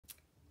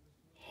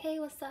Hey,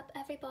 what's up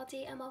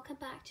everybody, and welcome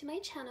back to my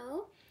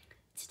channel.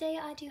 Today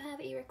I do have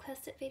a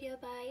requested video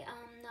by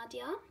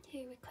Nadia,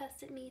 who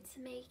requested me to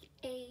make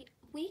a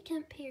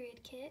weekend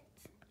period kit.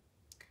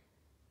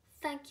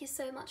 Thank you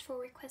so much for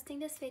requesting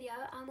this video.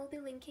 I will be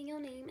linking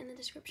your name in the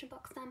description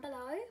box down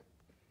below.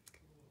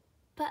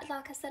 But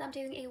like I said, I'm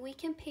doing a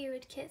weekend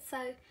period kit,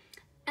 so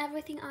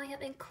everything I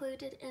have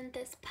included in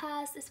this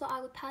pass is what I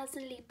would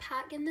personally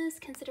pack in this,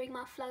 considering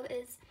my flow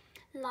is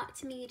light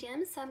to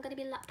medium. So I'm going to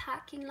be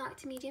packing light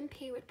to medium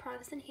period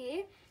products in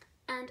here,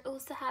 and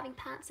also having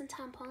pads and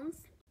tampons.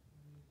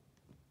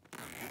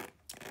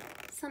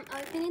 So I'm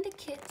opening the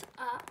kit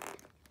up,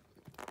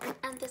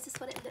 and this is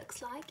what it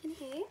looks like in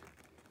here.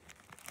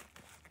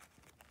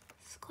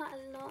 It's quite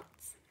a lot.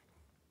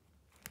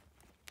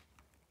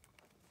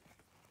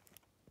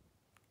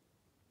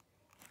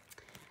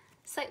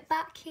 So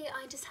back here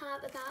I just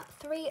have about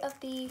 3 of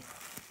the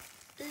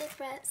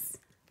Librets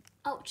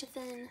ultra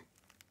thin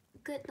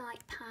good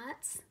night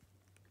pads,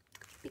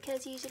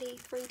 because usually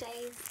 3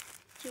 days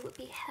you would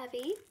be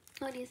heavy,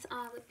 or at least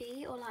I would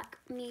be, or like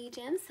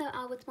medium, so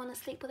I would want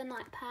to sleep with a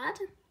night pad.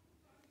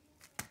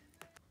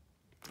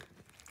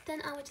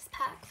 Then I would just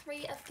pack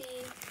 3 of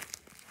the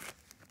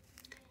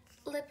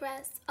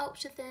Librets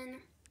ultra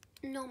thin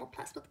normal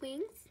plus with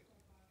wings,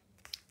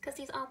 because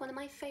these are one of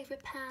my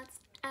favourite pads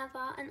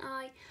ever, and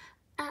I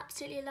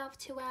absolutely love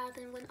to wear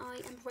them when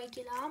I am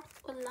regular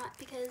or light,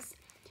 because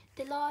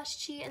they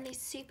last you and they're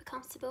super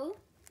comfortable.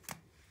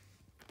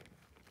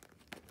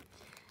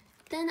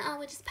 Then I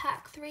would just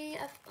pack 4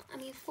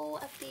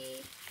 of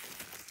the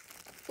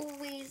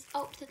Always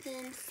Ultra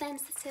Thin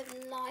Sensitive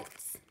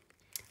Lights,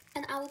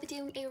 and I will be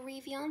doing a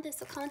review on this,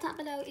 so comment down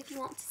below if you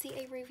want to see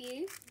a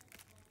review.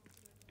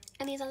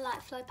 And these are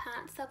light flow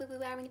pads, so I will be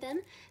wearing them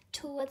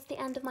towards the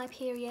end of my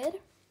period.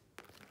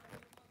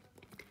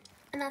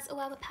 And that's all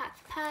I will pack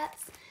for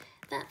pads.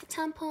 Then for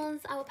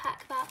tampons, I will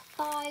pack about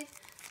 5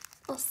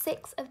 or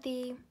 6 of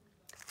the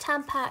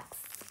Tampax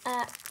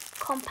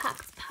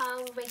Compact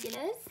Pearl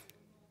Regulars.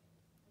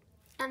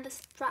 And the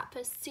strap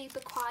is super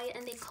quiet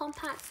and they're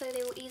compact, so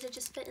they will easily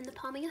just fit in the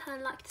palm of your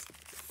hand like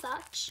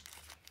such.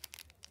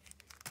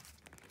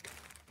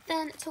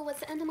 Then towards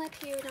the end of my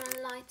period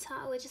and lighter,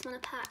 I would just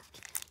want to pack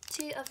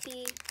 2 of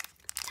the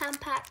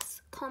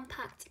Tampax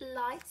Compact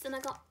Lights, and I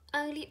got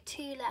only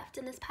 2 left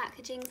in this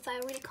packaging, so I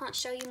really can't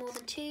show you more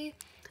than 2,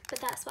 but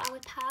that's what I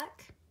would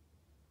pack.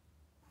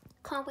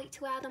 Can't wait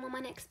to wear them on my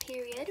next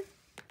period.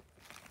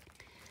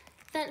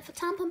 Then for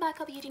tampon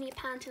backup, you do need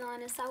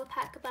Pantyliners, so I would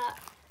pack about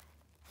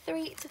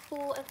 3 to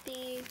 4 of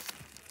the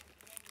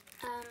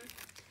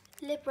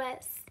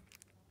Librets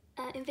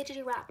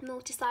individually wrapped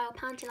multi-style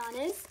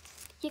Pantyliners.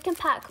 You can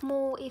pack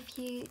more if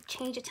you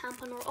change your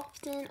tampon more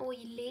often or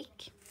you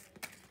leak.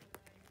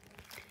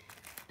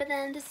 But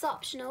then this is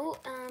optional.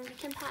 You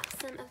can pack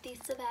some of these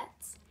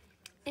Civette's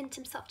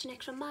Intim Soft and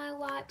Extra Mild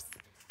wipes,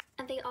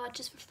 and they are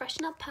just for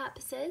freshen up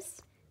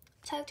purposes.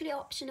 Totally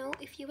optional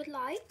if you would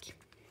like.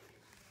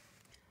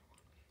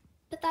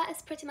 But that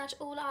is pretty much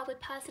all I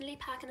would personally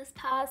pack in this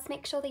pass.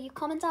 Make sure that you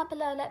comment down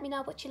below, let me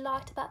know what you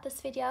liked about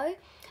this video.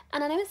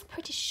 And I know it's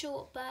pretty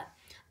short, but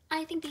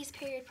I think these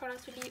period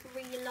products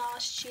really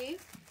last you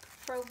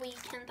for a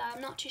weekend though.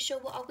 I'm not too sure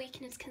what a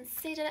weekend is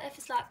considered, if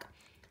it's like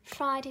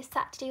Friday,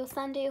 Saturday or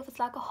Sunday, or if it's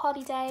like a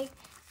holiday.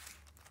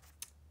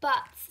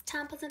 But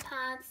tampons and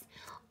pads,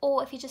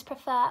 or if you just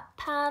prefer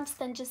pads,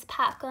 then just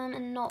pack them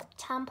and not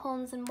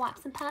tampons and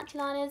wipes and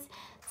Pantyliners.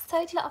 It's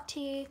totally up to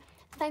you.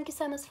 Thank you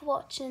so much for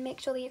watching. Make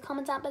sure that you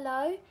comment down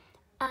below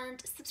and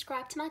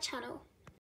subscribe to my channel.